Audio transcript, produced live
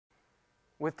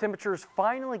With temperatures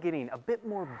finally getting a bit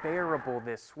more bearable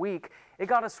this week, it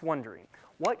got us wondering,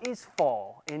 what is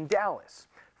fall in Dallas?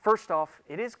 First off,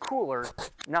 it is cooler,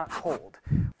 not cold.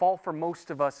 Fall for most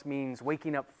of us means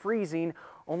waking up freezing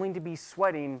only to be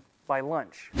sweating by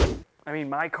lunch. I mean,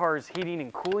 my car's heating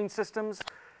and cooling systems,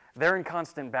 they're in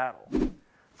constant battle.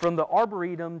 From the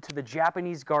Arboretum to the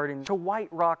Japanese Garden to White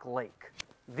Rock Lake,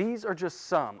 these are just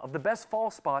some of the best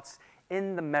fall spots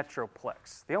in the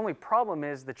Metroplex. The only problem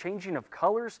is the changing of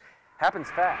colors happens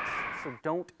fast, so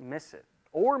don't miss it.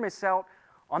 Or miss out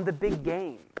on the big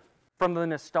game. From the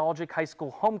nostalgic high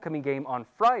school homecoming game on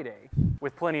Friday,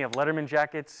 with plenty of Letterman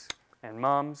jackets and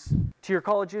mums, to your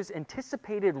college's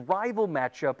anticipated rival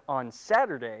matchup on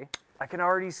Saturday, I can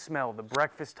already smell the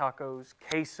breakfast tacos,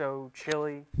 queso,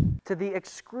 chili, to the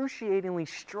excruciatingly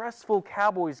stressful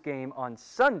Cowboys game on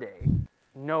Sunday.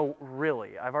 No,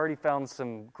 really, I've already found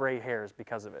some gray hairs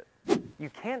because of it. You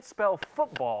can't spell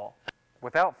football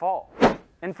without fall.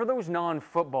 And for those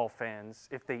non-football fans,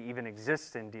 if they even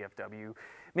exist in DFW,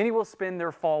 many will spend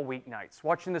their fall weeknights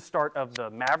watching the start of the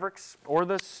Mavericks or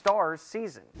the Stars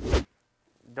season.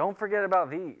 Don't forget about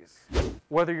these.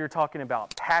 Whether you're talking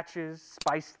about patches,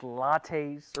 spiced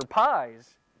lattes, or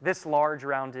pies, this large,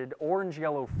 rounded,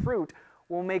 orange-yellow fruit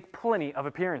will make plenty of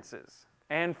appearances.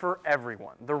 And for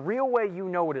everyone, the real way you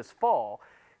know it is fall,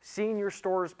 seeing your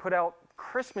stores put out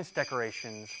Christmas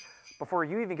decorations before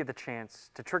you even get the chance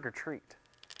to trick or treat.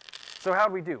 So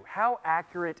how'd we do? How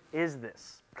accurate is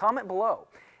this? Comment below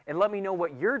and let me know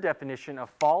what your definition of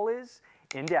fall is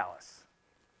in Dallas.